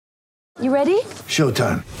You ready?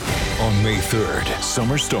 Showtime. On May 3rd,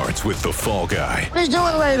 summer starts with The Fall Guy. Let's do it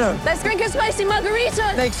later. Let's drink a spicy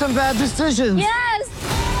margarita. Make some bad decisions. Yes!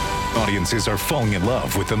 Audiences are falling in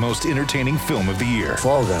love with the most entertaining film of the year.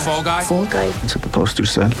 Fall Guy. Fall Guy? Fall Guy. That's what the poster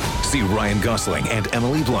said. See Ryan Gosling and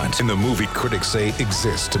Emily Blunt in the movie critics say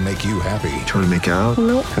exists to make you happy. Trying to make it out?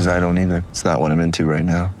 Nope. Because I don't either. It's not what I'm into right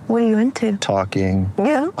now. What are you into? Talking.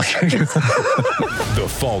 Yeah. The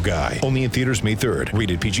Fall Guy. Only in theaters May 3rd.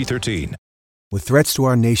 Rated PG-13. With threats to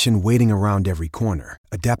our nation waiting around every corner,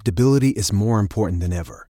 adaptability is more important than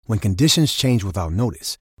ever. When conditions change without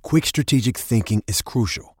notice, quick strategic thinking is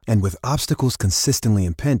crucial. And with obstacles consistently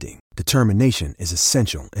impending, determination is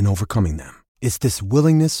essential in overcoming them. It's this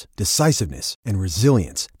willingness, decisiveness, and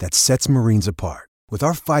resilience that sets Marines apart. With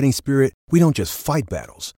our fighting spirit, we don't just fight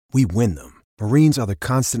battles, we win them. Marines are the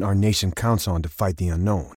constant our nation counts on to fight the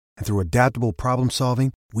unknown. And through adaptable problem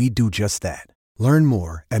solving, we do just that. Learn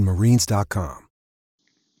more at marines.com.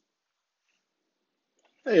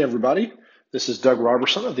 Hey everybody, this is Doug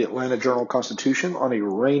Robertson of the Atlanta Journal-Constitution on a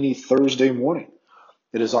rainy Thursday morning.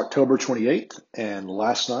 It is October 28th, and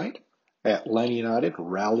last night, Atlanta United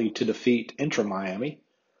rallied to defeat Inter Miami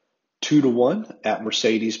 2-1 at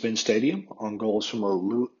Mercedes-Benz Stadium on goals from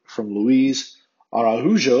Luis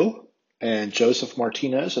Araujo and Joseph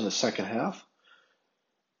Martinez in the second half.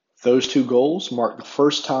 Those two goals mark the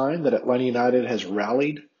first time that Atlanta United has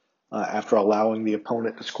rallied after allowing the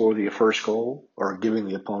opponent to score the first goal, or giving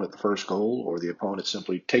the opponent the first goal, or the opponent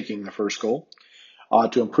simply taking the first goal,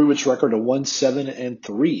 to improve its record to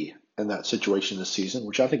 1-7-3 in that situation this season,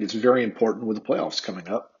 which I think is very important with the playoffs coming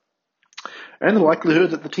up, and the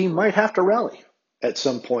likelihood that the team might have to rally at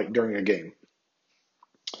some point during a game.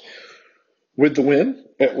 With the win,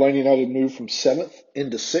 Atlanta United moved from 7th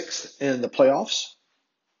into 6th in the playoffs.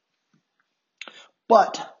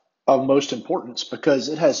 But of most importance, because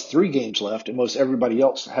it has 3 games left and most everybody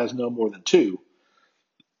else has no more than 2,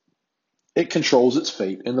 it controls its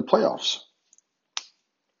fate in the playoffs.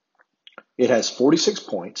 It has 46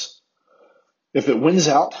 points. If it wins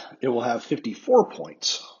out, it will have 54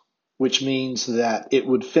 points, which means that it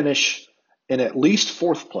would finish in at least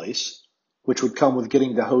 4th place, which would come with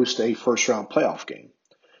getting to host a first-round playoff game.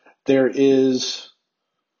 There is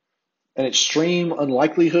an extreme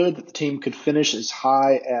unlikelihood that the team could finish as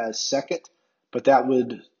high as 2nd, but that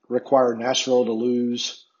would require Nashville to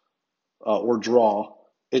lose or draw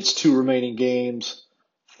its 2 remaining games,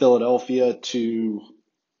 Philadelphia to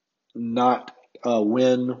not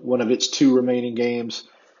win one of its 2 remaining games.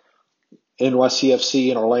 NYCFC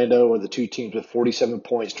and Orlando are the 2 teams with 47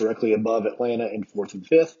 points directly above Atlanta in 4th and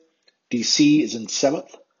 5th. DC is in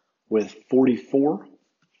 7th with 44.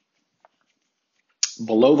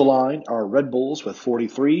 Below the line are Red Bulls with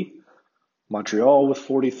 43, Montreal with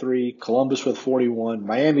 43, Columbus with 41,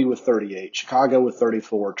 Miami with 38, Chicago with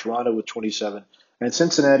 34, Toronto with 27, and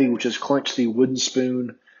Cincinnati, which has clinched the wooden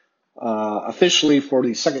spoon officially for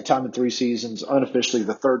the 2nd time in 3 seasons, unofficially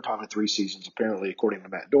the 3rd time in 3 seasons, apparently, according to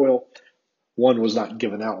Matt Doyle. One was not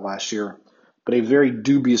given out last year, but a very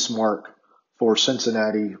dubious mark for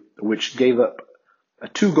Cincinnati, which gave up a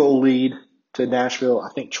 2-goal lead to Nashville, I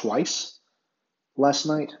think twice last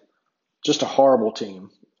night. Just a horrible team.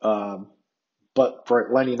 But for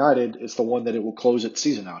Atlanta United, it's the one that it will close its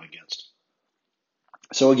season out against.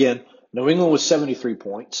 So again, New England with 73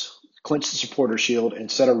 points, clinched the Supporter Shield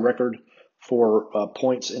and set a record for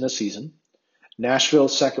points in a season. Nashville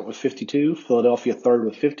 2nd with 52, Philadelphia 3rd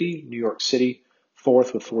with 50, New York City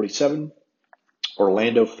 4th with 47,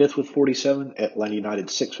 Orlando 5th with 47, Atlanta United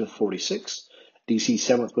 6th with 46, DC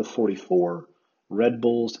 7th with 44, Red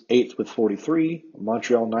Bulls 8th with 43,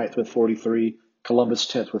 Montreal 9th with 43,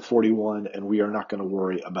 Columbus 10th with 41, and we are not going to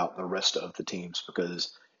worry about the rest of the teams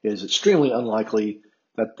because it is extremely unlikely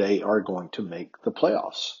that they are going to make the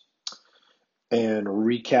playoffs. And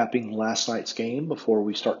recapping last night's game before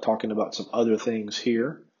we start talking about some other things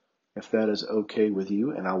here, if that is okay with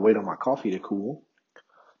you, and I'll wait on my coffee to cool.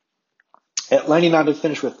 Atlanta United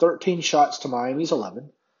finished with 13 shots to Miami's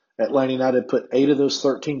 11. Atlanta United put 8 of those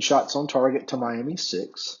 13 shots on target to Miami's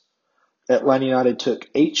 6. Atlanta United took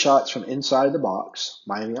 8 shots from inside the box.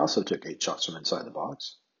 Miami also took 8 shots from inside the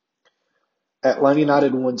box. Atlanta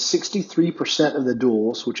United won 63% of the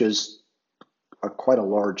duels, which is quite a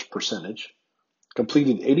large percentage.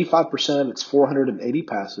 Completed 85% of its 480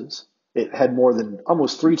 passes. It had more than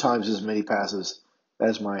almost 3 times as many passes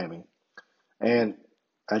as Miami. And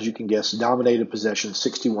as you can guess, dominated possession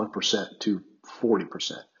 61% to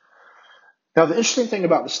 40%. Now, the interesting thing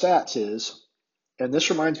about the stats is, and this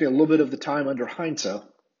reminds me a little bit of the time under Heinze,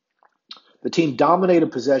 the team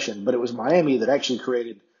dominated possession, but it was Miami that actually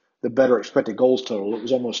created the better expected goals total. It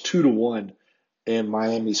was almost 2-1 in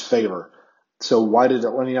Miami's favor. So why did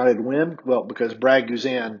Atlanta United win? Well, because Brad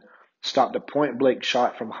Guzan stopped a point-blank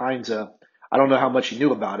shot from Heinze. I don't know how much he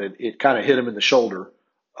knew about it. It kind of hit him in the shoulder,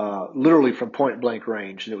 literally from point-blank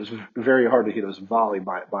range, and it was very hard to hit. It was a volley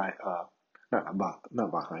by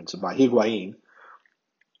Higuain.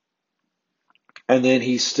 And then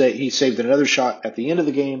he saved another shot at the end of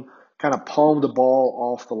the game, kind of palmed the ball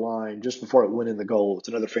off the line just before it went in the goal. It's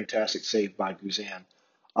another fantastic save by Guzan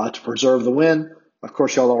to preserve the win. Of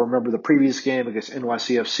course, y'all all remember the previous game against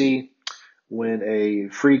NYCFC when a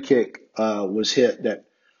free kick was hit that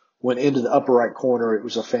went into the upper right corner. It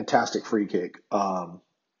was a fantastic free kick. Not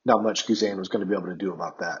much Guzan was going to be able to do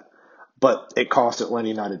about that. But it cost Atlanta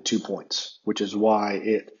United 2 points, which is why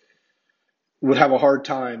it would have a hard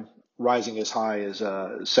time rising as high as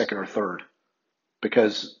second or third,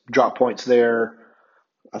 because drop points there.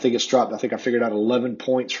 I think it's dropped. I think I figured out 11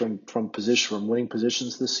 points from winning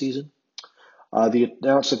positions this season. The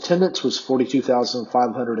announced attendance was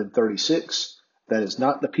 42,536. That is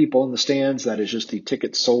not the people in the stands. That is just the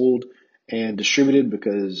tickets sold and distributed,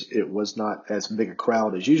 because it was not as big a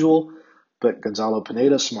crowd as usual. But Gonzalo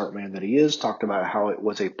Pineda, smart man that he is, talked about how it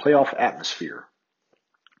was a playoff atmosphere.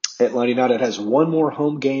 Atlanta United has one more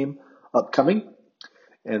home game upcoming,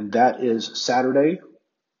 and that is Saturday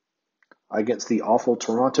against the awful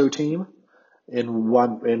Toronto team. And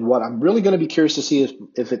what I'm really going to be curious to see is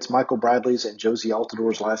if it's Michael Bradley's and Josie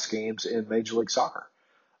Altidore's last games in Major League Soccer.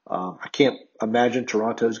 I can't imagine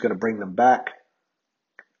Toronto's going to bring them back.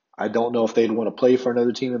 I don't know if they'd want to play for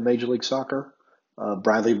another team in Major League Soccer.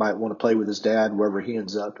 Bradley might want to play with his dad wherever he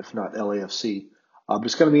ends up, if not LAFC. But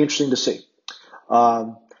it's going to be interesting to see.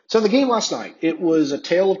 So the game last night, it was a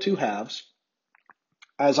tale of two halves.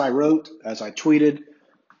 As I wrote, as I tweeted,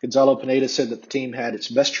 Gonzalo Pineda said that the team had its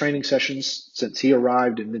best training sessions since he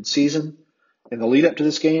arrived in midseason in the lead up to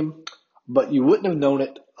this game, but you wouldn't have known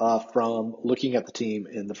it from looking at the team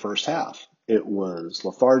in the first half. It was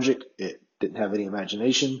lethargic. It didn't have any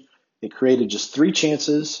imagination. It created just 3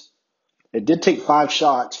 chances. It did take 5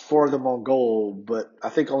 shots, 4 of them on goal, but I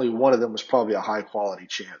think only one of them was probably a high-quality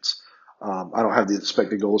chance. I don't have the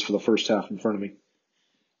expected goals for the first half in front of me.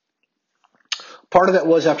 Part of that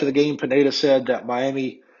was after the game, Pineda said that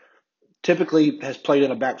Miami typically has played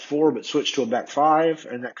in a back 4 but switched to a back 5,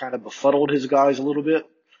 and that kind of befuddled his guys a little bit.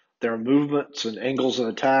 Their movements and angles of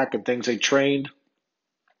attack and things they trained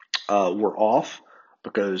were off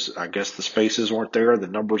because I guess the spaces weren't there, the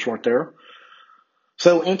numbers weren't there.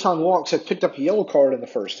 So Anton Walkes had picked up a yellow card in the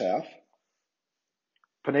first half.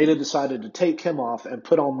 Pineda decided to take him off and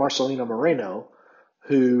put on Marcelino Moreno,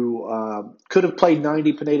 who could have played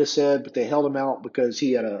 90, Pineda said, but they held him out because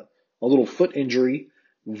he had a little foot injury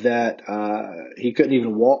that he couldn't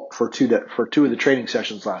even walk for two of the training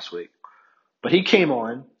sessions last week. But he came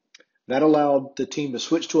on. That allowed the team to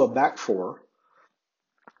switch to a back 4,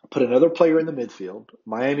 put another player in the midfield.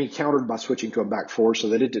 Miami countered by switching to a back 4 so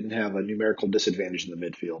that it didn't have a numerical disadvantage in the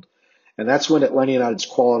midfield. And that's when Atlanta United's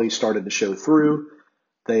quality started to show through.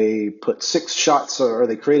 They put 6 shots, or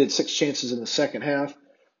they created 6 chances in the second half.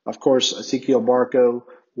 Of course, Ezequiel Barco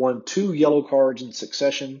won 2 yellow cards in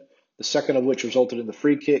succession, the second of which resulted in the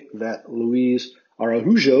free kick that Luis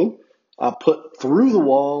Araujo put through the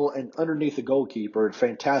wall and underneath the goalkeeper. A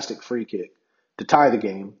fantastic free kick to tie the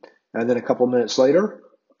game. And then a couple minutes later,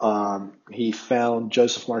 he found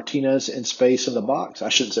Joseph Martinez in space in the box. I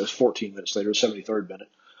shouldn't say it was 14 minutes later, 73rd minute.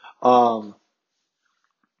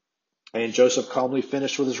 And Joseph calmly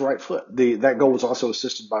finished with his right foot. That goal was also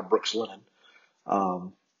assisted by Brooks Lennon.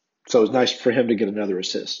 So it was nice for him to get another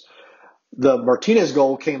assist. The Martinez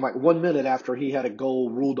goal came like 1 minute after he had a goal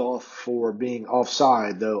ruled off for being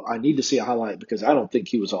offside, though I need to see a highlight because I don't think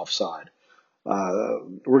he was offside.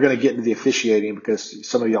 We're going to get into the officiating because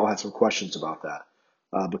some of y'all had some questions about that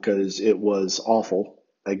because it was awful,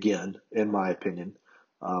 again, in my opinion.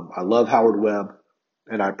 I love Howard Webb,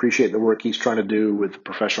 and I appreciate the work he's trying to do with the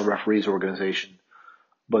Professional Referees Organization,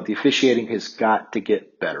 but the officiating has got to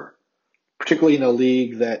get better, particularly in a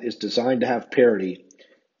league that is designed to have parity.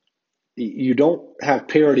 You don't have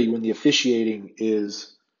parity when the officiating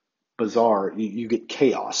is bizarre. You get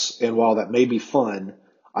chaos. And while that may be fun,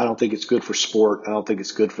 I don't think it's good for sport. I don't think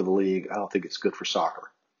it's good for the league. I don't think it's good for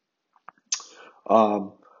soccer. A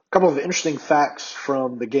couple of interesting facts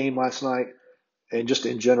from the game last night and just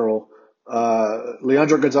in general.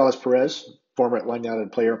 Leandro Gonzalez Perez, former Atlanta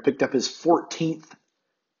United player, picked up his 14th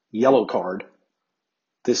yellow card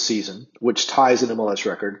this season, which ties an MLS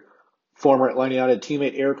record. Former Atlanta United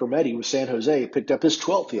teammate Eric Remedi with San Jose picked up his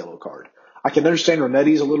 12th yellow card. I can understand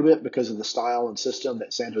Remedi's a little bit because of the style and system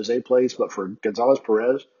that San Jose plays, but for Gonzalez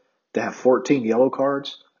Perez, to have 14 yellow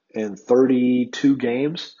cards in 32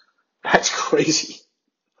 games. That's crazy.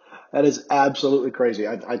 That is absolutely crazy.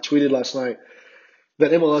 I tweeted last night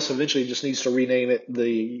that MLS eventually just needs to rename it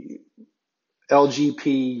the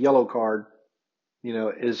LGP yellow card,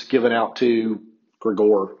 is given out to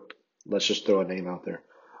Gregor. Let's just throw a name out there,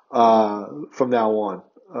 from now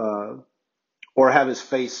on. Or have his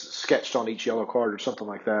face sketched on each yellow card or something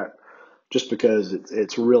like that, just because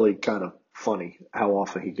it's really kind of funny how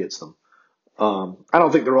often he gets them. I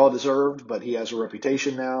don't think they're all deserved, but he has a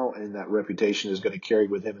reputation now, and that reputation is going to carry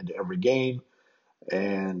with him into every game.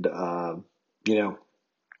 And,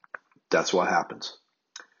 that's what happens.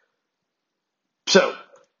 So,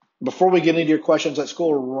 before we get into your questions, let's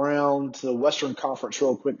go around the Western Conference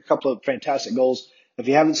real quick. A couple of fantastic goals. If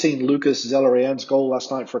you haven't seen Lucas Zelarayan's goal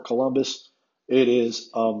last night for Columbus, it is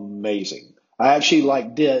amazing. I actually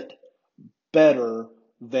liked it better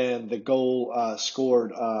than the goal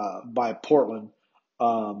scored by Portland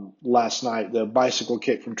last night, the bicycle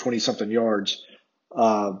kick from 20-something yards,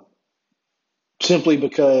 simply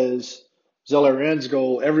because Zelarayan's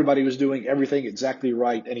goal, everybody was doing everything exactly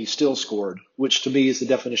right, and he still scored, which to me is the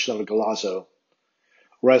definition of a golazo.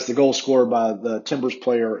 Whereas the goal scored by the Timbers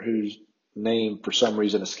player, whose name for some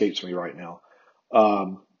reason escapes me right now,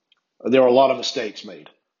 there were a lot of mistakes made.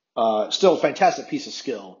 Still a fantastic piece of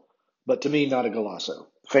skill, but to me, not a golazo.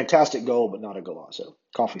 Fantastic goal, but not a golazo.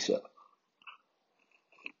 Coffee sip.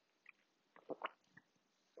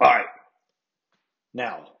 All right.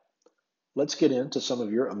 Now, let's get into some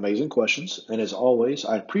of your amazing questions. And as always,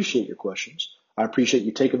 I appreciate your questions. I appreciate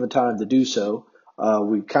you taking the time to do so.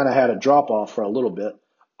 We kind of had a drop-off for a little bit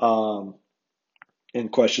in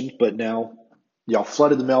questions, but now y'all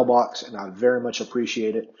flooded the mailbox, and I very much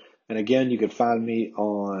appreciate it. And again, you can find me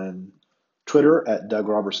on Twitter at Doug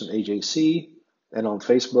Robertson AJC and on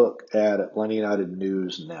Facebook at Atlanta United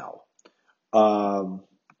News Now. All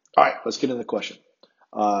right, let's get into the question.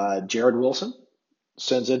 Jared Wilson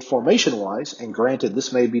sends in formation-wise, and granted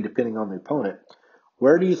this may be depending on the opponent,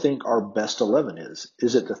 where do you think our best 11 is?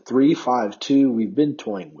 Is it the 3-5-2 we've been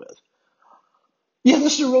toying with? Yeah,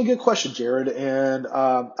 this is a real good question, Jared. And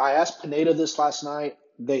I asked Pineda this last night.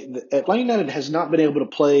 Atlanta United has not been able to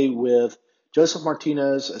play with Joseph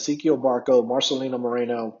Martinez, Ezequiel Barco, Marcelino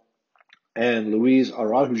Moreno, and Luis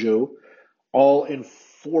Araujo all in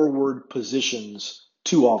forward positions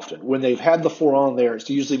too often. When they've had the four on there, it's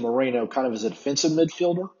usually Moreno kind of as a defensive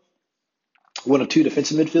midfielder, one of two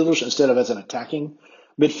defensive midfielders instead of as an attacking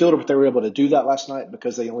midfielder, but they were able to do that last night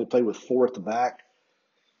because they only played with four at the back.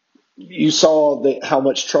 You saw how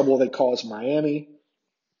much trouble they caused Miami.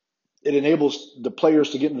 It enables the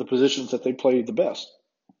players to get into the positions that they play the best.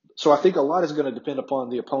 So I think a lot is going to depend upon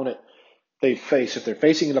the opponent they face. If they're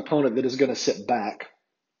facing an opponent that is going to sit back,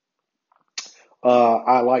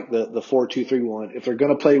 I like the 4-2-3-1. If they're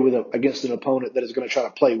going to play against an opponent that is going to try to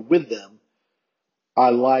play with them, I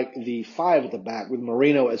like the 5 at the back with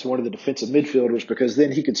Moreno as one of the defensive midfielders because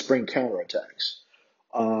then he could spring counterattacks.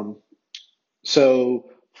 So,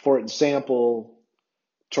 for example,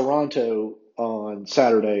 Toronto on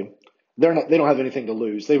Saturday, they don't have anything to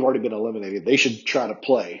lose. They've already been eliminated. They should try to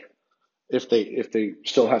play if they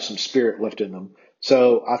still have some spirit left in them.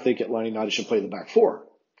 So I think Atlanta United should play the back four.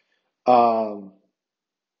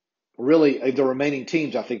 Really, the remaining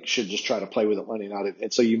teams I think should just try to play with Atlanta United,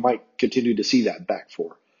 and so you might continue to see that back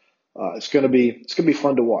four. It's gonna be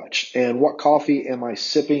fun to watch. And what coffee am I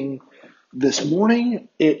sipping this morning?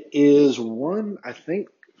 It is one, I think,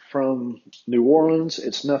 from New Orleans.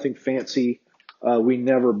 It's nothing fancy. We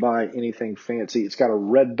never buy anything fancy. It's got a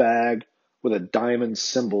red bag with a diamond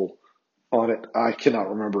symbol on it. I cannot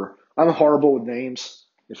remember. I'm horrible with names,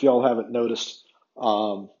 if y'all haven't noticed.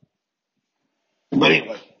 But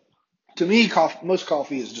anyway, to me, most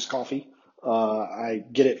coffee is just coffee. I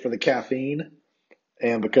get it for the caffeine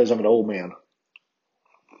and because I'm an old man.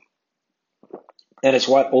 And it's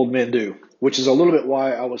what old men do, which is a little bit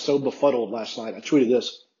why I was so befuddled last night. I tweeted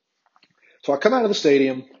this. So I come out of the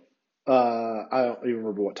stadium. I don't even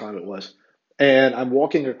remember what time it was. And I'm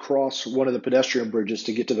walking across one of the pedestrian bridges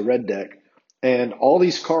to get to the red deck. And all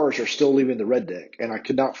these cars are still leaving the red deck. And I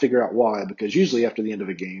could not figure out why, because usually after the end of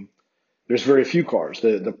a game, there's very few cars.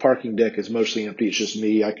 The parking deck is mostly empty. It's just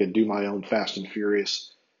me. I could do my own Fast and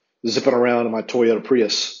Furious, zipping around in my Toyota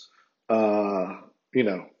Prius,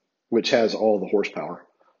 which has all the horsepower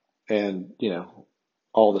and,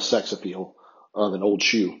 all the sex appeal of an old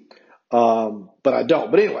shoe. But I don't.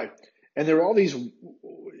 But anyway, and there are all these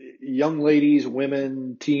young ladies,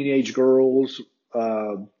 women, teenage girls,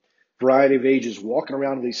 variety of ages walking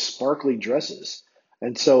around in these sparkly dresses.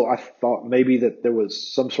 And so I thought maybe that there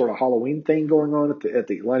was some sort of Halloween thing going on at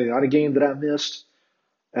the Atlanta United game that I missed.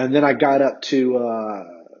 And then I got up to,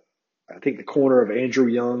 I think, the corner of Andrew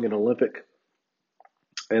Young and Olympic,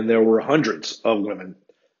 and there were hundreds of women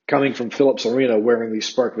coming from Phillips Arena wearing these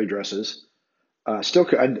sparkly dresses. I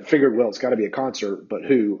figured, well, it's got to be a concert, but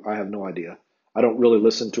who? I have no idea. I don't really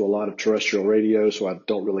listen to a lot of terrestrial radio, so I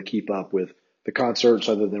don't really keep up with the concerts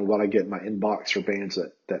other than what I get in my inbox for bands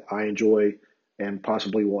that I enjoy and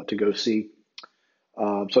possibly want to go see.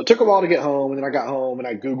 So it took a while to get home, and then I got home and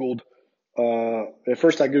I Googled. At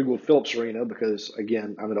first I Googled Phillips Arena because,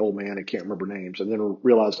 again, I'm an old man and can't remember names, and then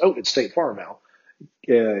realized, oh, it's State Farm now.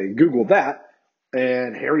 Googled that,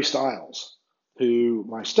 and Harry Styles, who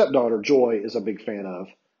my stepdaughter Joy is a big fan of.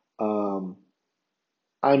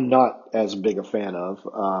 I'm not as big a fan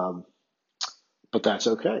of, but that's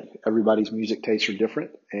okay. Everybody's music tastes are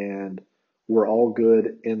different, and we're all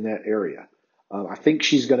good in that area. I think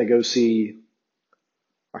she's going to go see,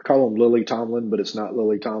 I call him Lily Tomlin, but it's not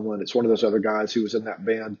Lily Tomlin. It's one of those other guys who was in that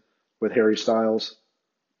band with Harry Styles.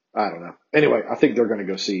 I don't know. Anyway, I think they're going to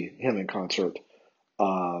go see him in concert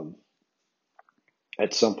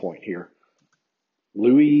at some point here.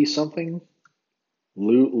 Louis something?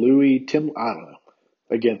 Louis Tim? I don't know.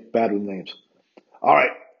 Again, bad with names. All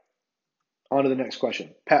right. On to the next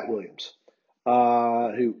question. Pat Williams,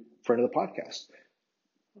 who, friend of the podcast.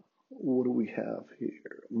 What do we have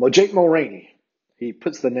here? Jake Mulroney. He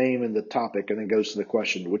puts the name in the topic and then goes to the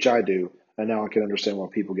question, which I do, and now I can understand why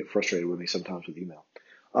people get frustrated with me sometimes with email.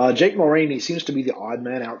 Jake Mulroney seems to be the odd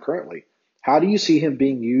man out currently. How do you see him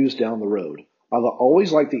being used down the road? I've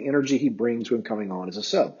always liked the energy he brings when coming on as a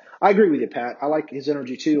sub. I agree with you, Pat. I like his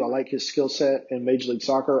energy too. I like his skill set in Major League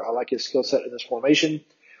Soccer. I like his skill set in this formation.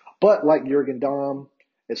 But like Jurgen Damm,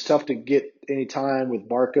 it's tough to get any time with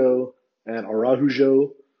Barco and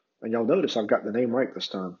Araujo. And y'all notice I've got the name right this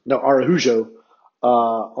time. No, Araujo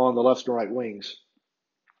on the left and right wings.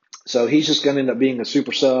 So he's just going to end up being a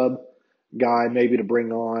super sub guy maybe to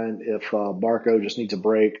bring on if Barco just needs a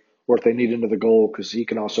break or if they need another goal because he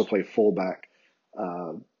can also play fullback.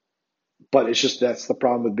 But it's just that's the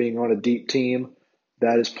problem with being on a deep team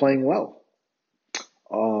that is playing well.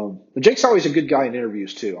 Jake's always a good guy in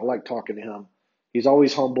interviews too. I like talking to him. He's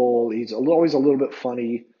always humble. He's always a little bit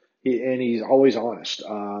funny, and he's always honest.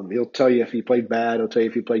 He'll tell you if he played bad. He'll tell you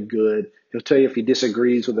if he played good. He'll tell you if he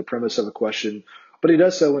disagrees with the premise of a question. But he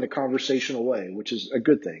does so in a conversational way, which is a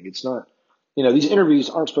good thing. It's not, these interviews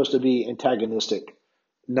aren't supposed to be antagonistic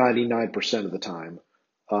 99% of the time.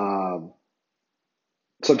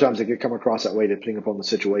 Sometimes they could come across that way depending upon the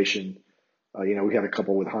situation. We had a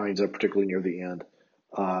couple with Hines, particularly near the end.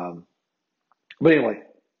 But anyway,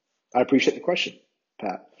 I appreciate the question,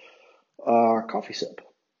 Pat. Coffee sip.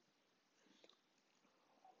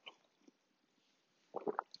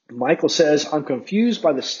 Michael says, I'm confused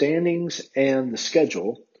by the standings and the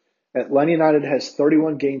schedule. Atlanta United has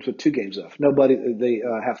 31 games with 2 games left. They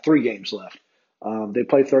have 3 games left. They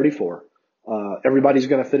play 34. Everybody's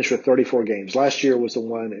going to finish with 34 games. Last year was the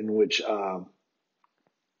one in which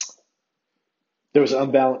there was an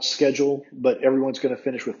unbalanced schedule, but everyone's going to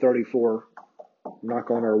finish with 34.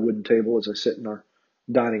 Knock on our wooden table as I sit in our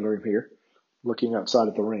dining room here, looking outside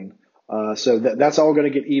at the rain. So that's all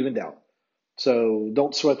going to get evened out. So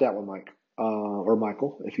don't sweat that one, Mike, or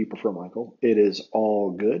Michael, if you prefer Michael. It is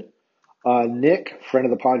all good. Nick, friend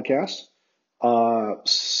of the podcast,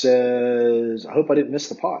 says, I hope I didn't miss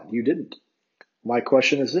the pod. You didn't. My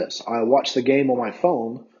question is this. I watched the game on my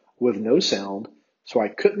phone with no sound, so I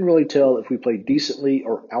couldn't really tell if we played decently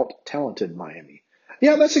or out-talented Miami.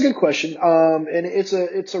 Yeah, that's a good question. And it's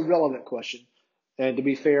a relevant question. And to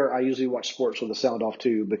be fair, I usually watch sports with the sound off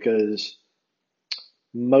too, because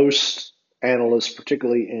most analysts,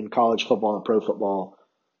 particularly in college football and pro football,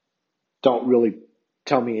 don't really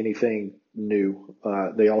tell me anything new.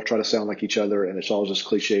 They all try to sound like each other, and it's all just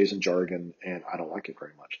cliches and jargon, and I don't like it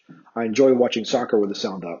very much. I enjoy watching soccer with the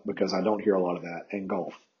sound up because I don't hear a lot of that, and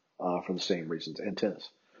golf for the same reasons, and tennis.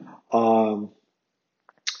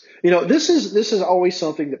 This is always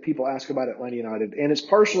something that people ask about Atlanta United, and it's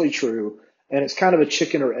partially true, and it's kind of a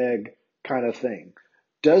chicken or egg kind of thing.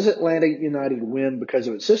 Does Atlanta United win because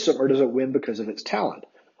of its system, or does it win because of its talent?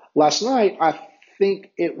 Last night, I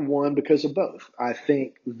think it won because of both. I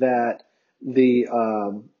think that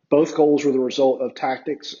both goals were the result of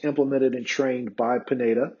tactics implemented and trained by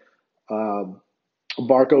Pineda.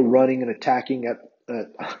 Barco running and attacking at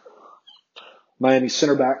Miami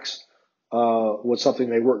center backs was something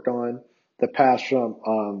they worked on. The pass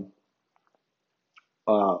from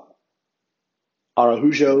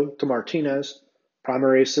Araujo to Martinez,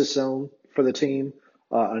 primary assist zone for the team.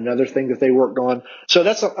 another thing that they worked on. So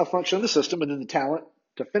that's a function of the system, and then the talent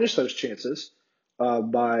to finish those chances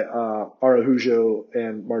by Araujo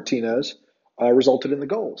and Martinez resulted in the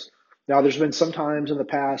goals. Now, there's been some times in the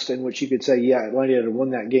past in which you could say, yeah, Atlanta had won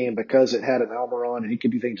that game because it had an Almiron and he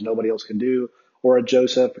could do things nobody else could do, or a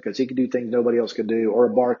Joseph because he could do things nobody else could do, or a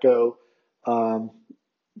Barco.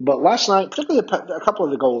 But last night, particularly a couple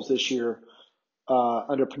of the goals this year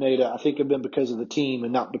under Pineda, I think have been because of the team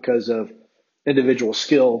and not because of individual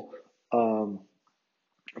skill,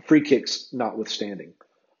 free kicks notwithstanding.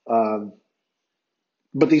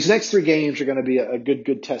 But these next 3 games are going to be a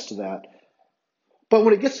good test of that. But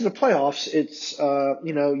when it gets to the playoffs, it's a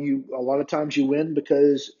lot of times you win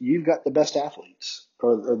because you've got the best athletes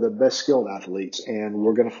or the best skilled athletes, and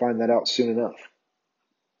we're going to find that out soon enough.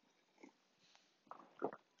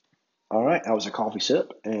 All right, that was a coffee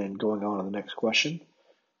sip, and going on to the next question.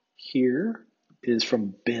 Here is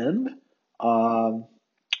from Ben.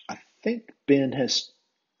 I think Ben has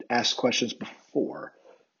asked questions before.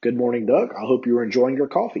 Good morning, Doug. I hope you are enjoying your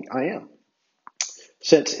coffee. I am.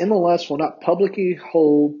 Since MLS will not publicly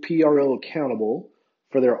hold PRO accountable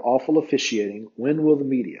for their awful officiating, when will the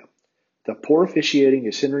media? The poor officiating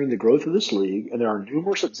is hindering the growth of this league, and there are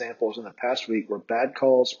numerous examples in the past week where bad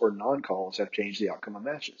calls or non-calls have changed the outcome of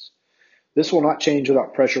matches. This will not change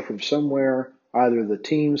without pressure from somewhere, either the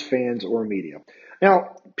teams, fans, or media.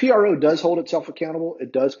 Now, PRO does hold itself accountable.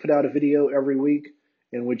 It does put out a video every week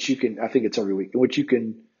in which you can, I think it's every week, in which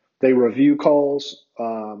they review calls.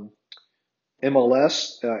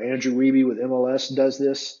 MLS, Andrew Wiebe with MLS does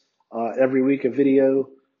this every week, a video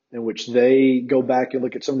in which they go back and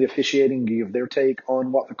look at some of the officiating, give their take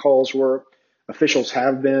on what the calls were. Officials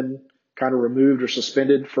have been kind of removed or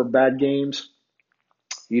suspended for bad games.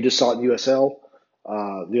 You just saw it in USL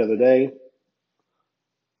the other day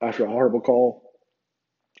after a horrible call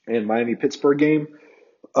in Miami-Pittsburgh game.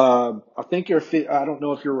 I don't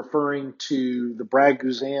know if you're referring to the Brad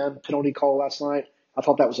Guzan penalty call last night. I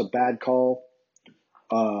thought that was a bad call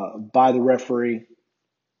by the referee.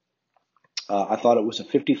 I thought it was a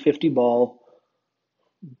 50-50 ball.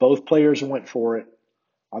 Both players went for it.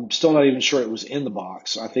 I'm still not even sure it was in the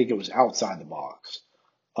box. I think it was outside the box.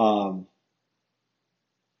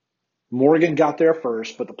 Morgan got there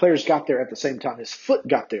first, but the players got there at the same time. His foot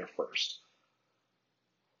got there first.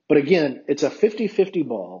 But again, it's a 50-50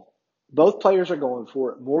 ball. Both players are going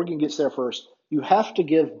for it. Morgan gets there first. You have to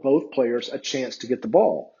give both players a chance to get the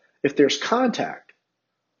ball. If there's contact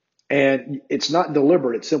and it's not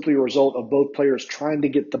deliberate, it's simply a result of both players trying to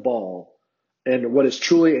get the ball and what is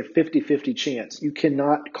truly a 50-50 chance, you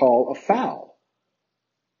cannot call a foul.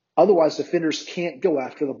 Otherwise, defenders can't go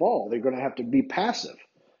after the ball. They're going to have to be passive.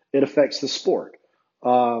 It affects the sport.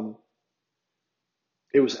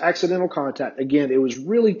 It was accidental contact. Again, it was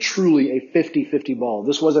really, truly a 50-50 ball.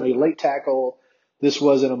 This wasn't a late tackle. This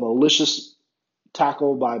wasn't a malicious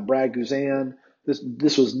tackle by Brad Guzan.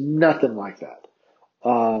 This was nothing like that.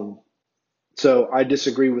 So I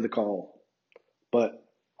disagree with the call. But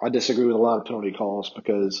I disagree with a lot of penalty calls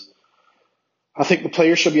because I think the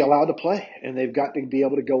players should be allowed to play, and they've got to be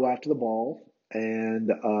able to go after the ball. And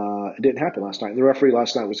it didn't happen last night. The referee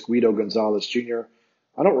last night was Guido Gonzalez Jr.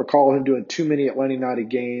 I don't recall him doing too many Atlanta United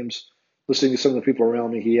games. Listening to some of the people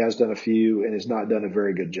around me, he has done a few and has not done a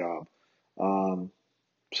very good job.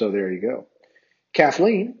 So there you go.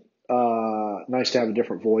 Kathleen, nice to have a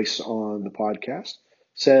different voice on the podcast,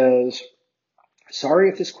 says, sorry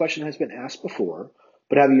if this question has been asked before,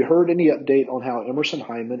 but have you heard any update on how Emerson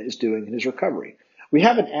Hyndman is doing in his recovery? We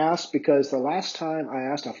haven't asked because the last time I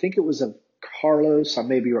asked, I think it was of Carlos,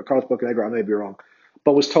 Carlos Bocanegra, I may be wrong,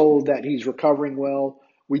 but was told that he's recovering well.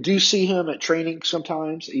 We do see him at training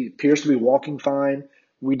sometimes. He appears to be walking fine.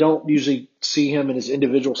 We don't usually see him in his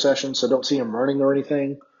individual sessions, so don't see him running or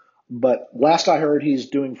anything. But last I heard, he's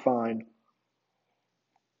doing fine.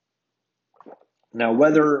 Now,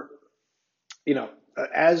 whether,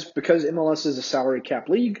 because MLS is a salary cap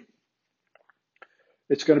league,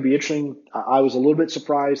 it's going to be interesting. I was a little bit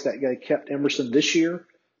surprised that guy kept Emerson this year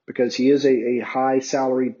because he is a high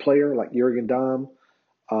salaried player like Jurgen Damm.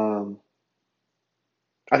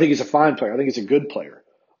 I think he's a fine player. I think he's a good player.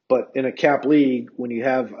 But in a cap league, when you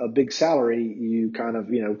have a big salary, you kind of,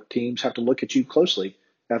 teams have to look at you closely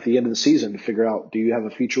at the end of the season to figure out, do you have a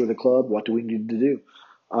future with the club? What do we need to do?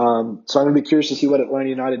 So I'm going to be curious to see what Atlanta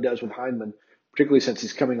United does with Hyndman, particularly since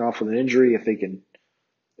he's coming off with an injury.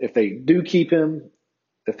 If they do keep him,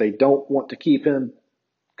 if they don't want to keep him,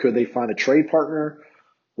 could they find a trade partner?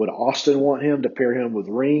 Would Austin want him to pair him with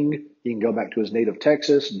Ring? He can go back to his native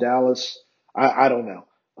Texas, Dallas. I don't know.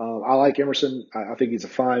 I like Emerson. I think he's a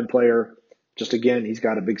fine player. Just again, he's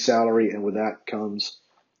got a big salary, and with that comes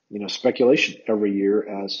speculation every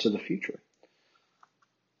year as to the future.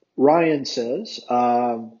 Ryan says,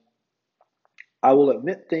 I will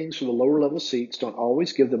admit things from the lower level seats don't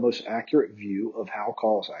always give the most accurate view of how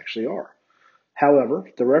calls actually are. However,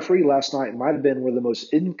 the referee last night might have been one of the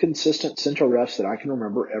most inconsistent central refs that I can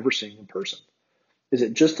remember ever seeing in person. Is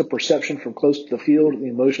it just the perception from close to the field and the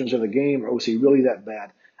emotions of the game, or was he really that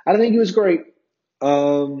bad? I think he was great.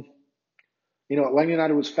 Atlanta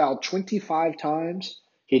United was fouled 25 times.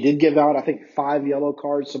 He did give out, I think, 5 yellow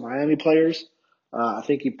cards to Miami players. I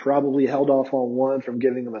think he probably held off on one from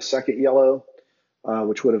giving them a second yellow,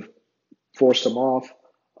 which would have forced him off.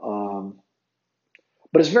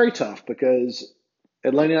 But it's very tough because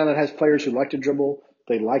Atlanta United has players who like to dribble.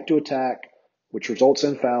 They like to attack, which results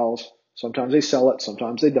in fouls. Sometimes they sell it.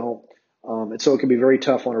 Sometimes they don't. And so it can be very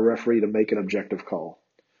tough on a referee to make an objective call.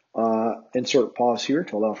 Insert pause here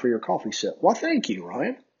to allow for your coffee sip. Well, thank you,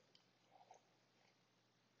 Ryan.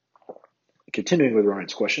 Continuing with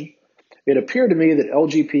Ryan's question. It appeared to me that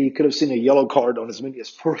LGP could have seen a yellow card on as many as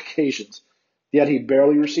 4 occasions, yet he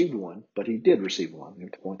barely received one, but he did receive one. I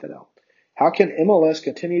have to point that out. How can MLS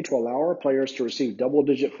continue to allow our players to receive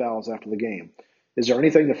double-digit fouls after the game? Is there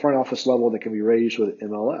anything at the front office level that can be raised with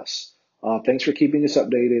MLS? Thanks for keeping us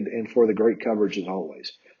updated and for the great coverage as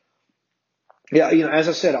always. Yeah, as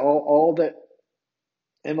I said, all that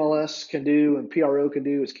MLS can do and PRO can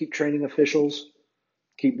do is keep training officials,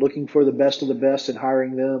 keep looking for the best of the best and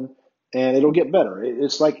hiring them, and it'll get better.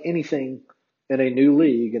 It's like anything in a new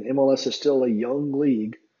league, and MLS is still a young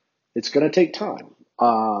league. It's going to take time.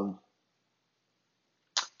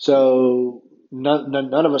 So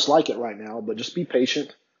none of us like it right now, but just be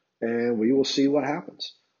patient, and we will see what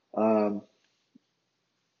happens. But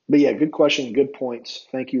yeah, good question, good points.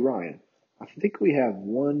 Thank you, Ryan. I think we have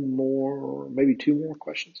one more, maybe 2 more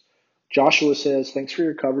questions. Joshua says, thanks for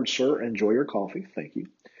your coverage, sir. Enjoy your coffee. Thank you.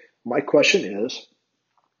 My question is,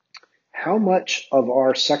 how much of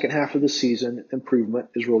our second half of the season improvement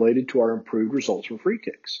is related to our improved results from free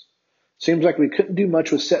kicks? Seems like we couldn't do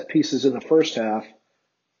much with set pieces in the first half,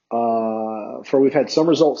 for we've had some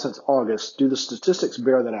results since August. Do the statistics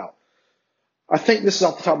bear that out? I think this is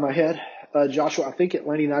off the top of my head, Joshua. I think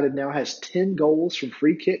Atlanta United now has 10 goals from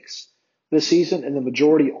free kicks this season, and the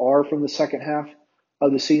majority are from the second half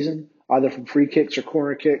of the season, either from free kicks or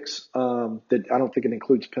corner kicks. That I don't think it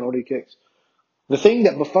includes penalty kicks. The thing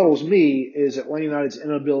that befuddles me is Atlanta United's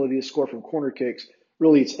inability to score from corner kicks.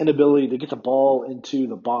 Really, its inability to get the ball into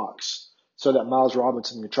the box so that Miles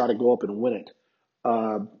Robinson can try to go up and win it.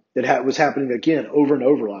 It was happening again over and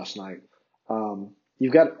over last night.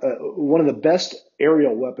 You've got one of the best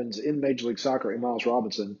aerial weapons in Major League Soccer in Miles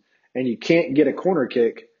Robinson, and you can't get a corner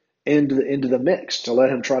kick into the mix to let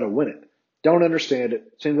him try to win it. Don't understand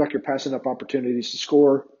it. Seems like you're passing up opportunities to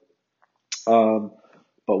score.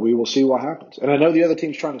 But we will see what happens. And I know the other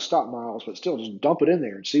team's trying to stop Miles, but still, just dump it in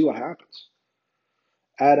there and see what happens.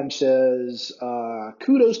 Adam says,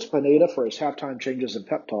 kudos to Pineda for his halftime changes and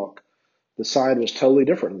pep talk. The side was totally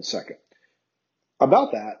different in the second.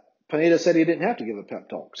 About that, Pineda said he didn't have to give a pep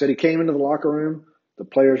talk. Said he came into the locker room, the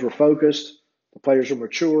players were focused, the players were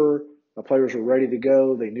mature, the players were ready to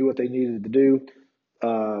go, they knew what they needed to do.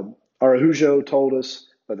 Araujo told us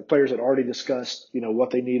that the players had already discussed,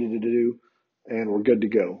 what they needed to do, and we're good to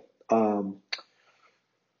go.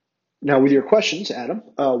 Now, with your questions, Adam,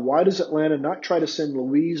 why does Atlanta not try to send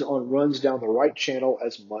Luis on runs down the right channel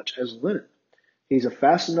as much as Lennon? He's a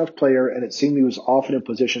fast enough player, and it seemed he was often in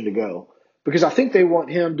position to go. Because I think they want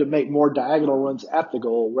him to make more diagonal runs at the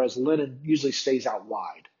goal, whereas Lennon usually stays out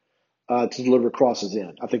wide to deliver crosses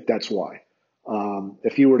in. I think that's why.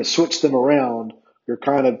 If you were to switch them around, you're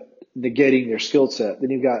kind of negating their skill set. Then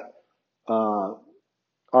you've got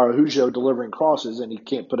Araujo delivering crosses, and he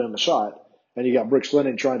can't put in the shot. And you got Brooks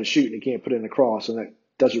Lennon trying to shoot, and he can't put in the cross, and that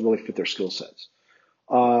doesn't really fit their skill sets.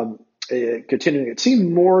 Continuing, it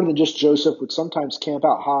seemed more than just Joseph would sometimes camp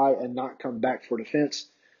out high and not come back for defense.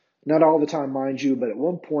 Not all the time, mind you, but at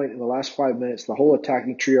one point in the last 5 minutes, the whole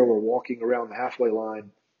attacking trio were walking around the halfway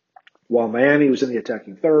line while Miami was in the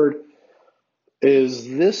attacking third. Is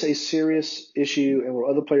this a serious issue, and will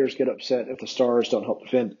other players get upset if the Stars don't help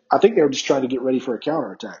defend? I think they were just trying to get ready for a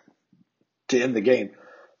counterattack to end the game.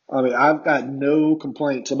 I mean, I've got no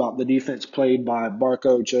complaints about the defense played by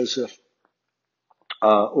Barco, Joseph,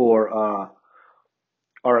 or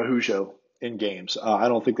Araujo in games. I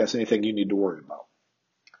don't think that's anything you need to worry about.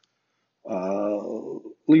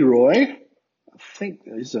 Leroy, I think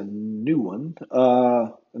he's a new one,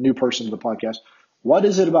 a new person to the podcast. What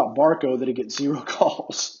is it about Barco that he gets 0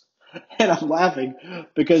 calls? And I'm laughing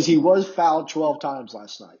because he was fouled 12 times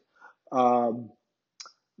last night.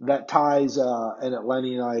 that ties an Atlanta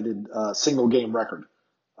United single game record,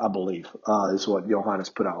 I believe, is what Johannes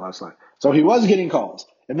put out last night. So he was getting calls.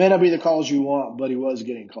 It may not be the calls you want, but he was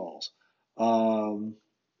getting calls. All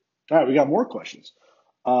right, we got more questions.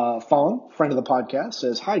 Fawn, friend of the podcast,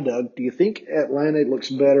 says, "Hi, Doug. Do you think Atlanta looks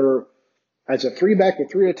better as a 3-back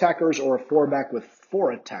with 3 attackers or a 4-back with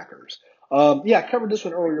 4 attackers?" Yeah, I covered this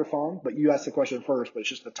one earlier, Fawn, but you asked the question first, but it's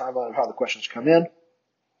just the timeline of how the questions come in.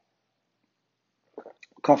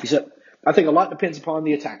 Coffee sip. I think a lot depends upon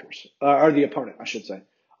the attackers, or the opponent, I should say.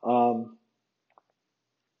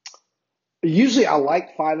 Usually I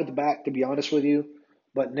like 5 at the back, to be honest with you,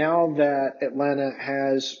 but now that Atlanta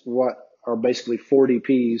has what are basically 4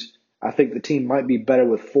 DPs, I think the team might be better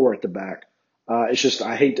with 4 at the back. It's just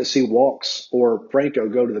I hate to see Walks or Franco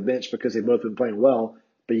go to the bench because they've both been playing well,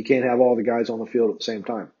 but you can't have all the guys on the field at the same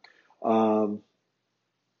time.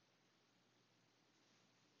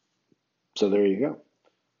 So there you go.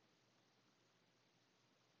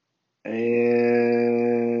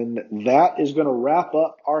 And that is going to wrap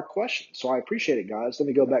up our questions. So I appreciate it, guys. Let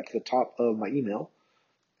me go back to the top of my email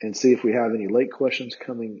and see if we have any late questions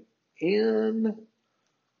coming in.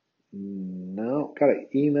 No. Got an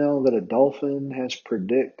email that a Dolphin has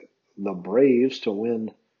predicted the Braves to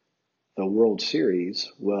win the World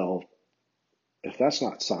Series. Well, if that's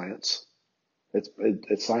not science,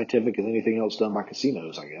 it's scientific as anything else done by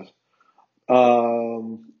casinos, I guess.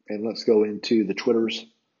 And let's go into the Twitters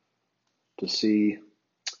to see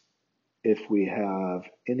if we have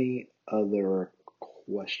any other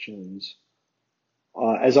questions.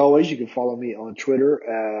 As always, you can follow me on Twitter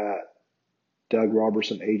at Doug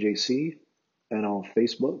Robertson AJC and on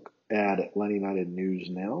Facebook at Atlanta United News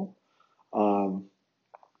Now.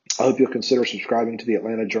 I hope you'll consider subscribing to the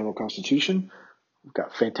Atlanta Journal-Constitution. We've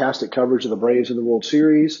got fantastic coverage of the Braves in the World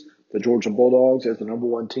Series, the Georgia Bulldogs as the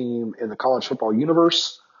 #1 team in the college football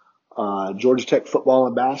universe, Georgia Tech football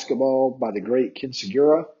and basketball by the great Ken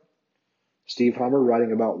Segura, Steve Hummer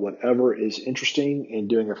writing about whatever is interesting and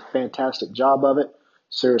doing a fantastic job of it,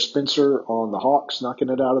 Sarah Spencer on the Hawks knocking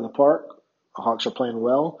it out of the park. The Hawks are playing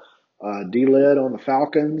well. D-Led on the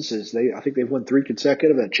Falcons I think they've won 3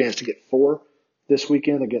 consecutive and a chance to get 4 this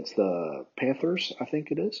weekend against the Panthers, I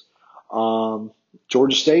think it is.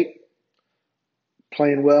 Georgia State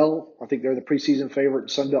playing well. I think they're the preseason favorite in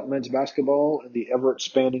Sun Belt men's basketball in the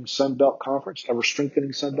ever-expanding Sun Belt Conference,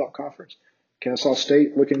 ever-strengthening Sun Belt Conference. Kennesaw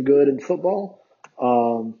State looking good in football.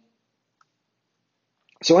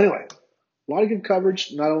 So anyway, a lot of good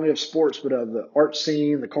coverage, not only of sports, but of the art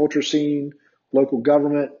scene, the culture scene, local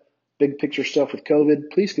government, big picture stuff with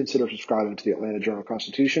COVID. Please consider subscribing to the Atlanta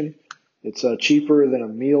Journal-Constitution. It's cheaper than a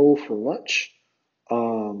meal for lunch.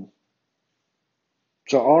 So,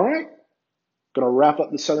 all right. Going to wrap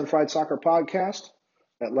up the Southern Fried Soccer podcast.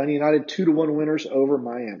 Atlanta United 2-1 winners over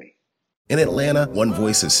Miami. In Atlanta, one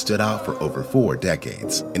voice has stood out for over 4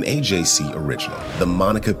 decades. An AJC original, The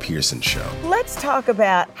Monica Pearson Show. Let's talk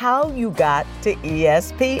about how you got to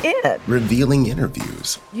ESPN. Revealing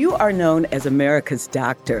interviews. You are known as America's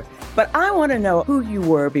doctor, but I want to know who you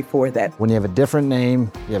were before that. When you have a different name,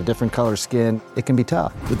 you have different color skin, it can be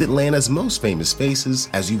tough. With Atlanta's most famous faces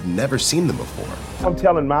as you've never seen them before. I'm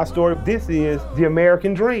telling my story. This is the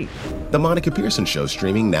American dream. The Monica Pearson Show,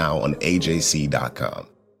 streaming now on AJC.com.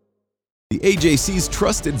 The AJC's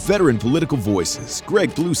trusted veteran political voices,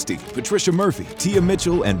 Greg Bluestein, Patricia Murphy, Tia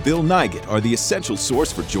Mitchell, and Bill Nygut, are the essential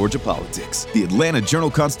source for Georgia politics. The Atlanta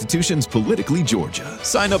Journal-Constitution's Politically Georgia.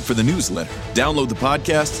 Sign up for the newsletter, download the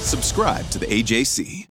podcast, subscribe to the AJC.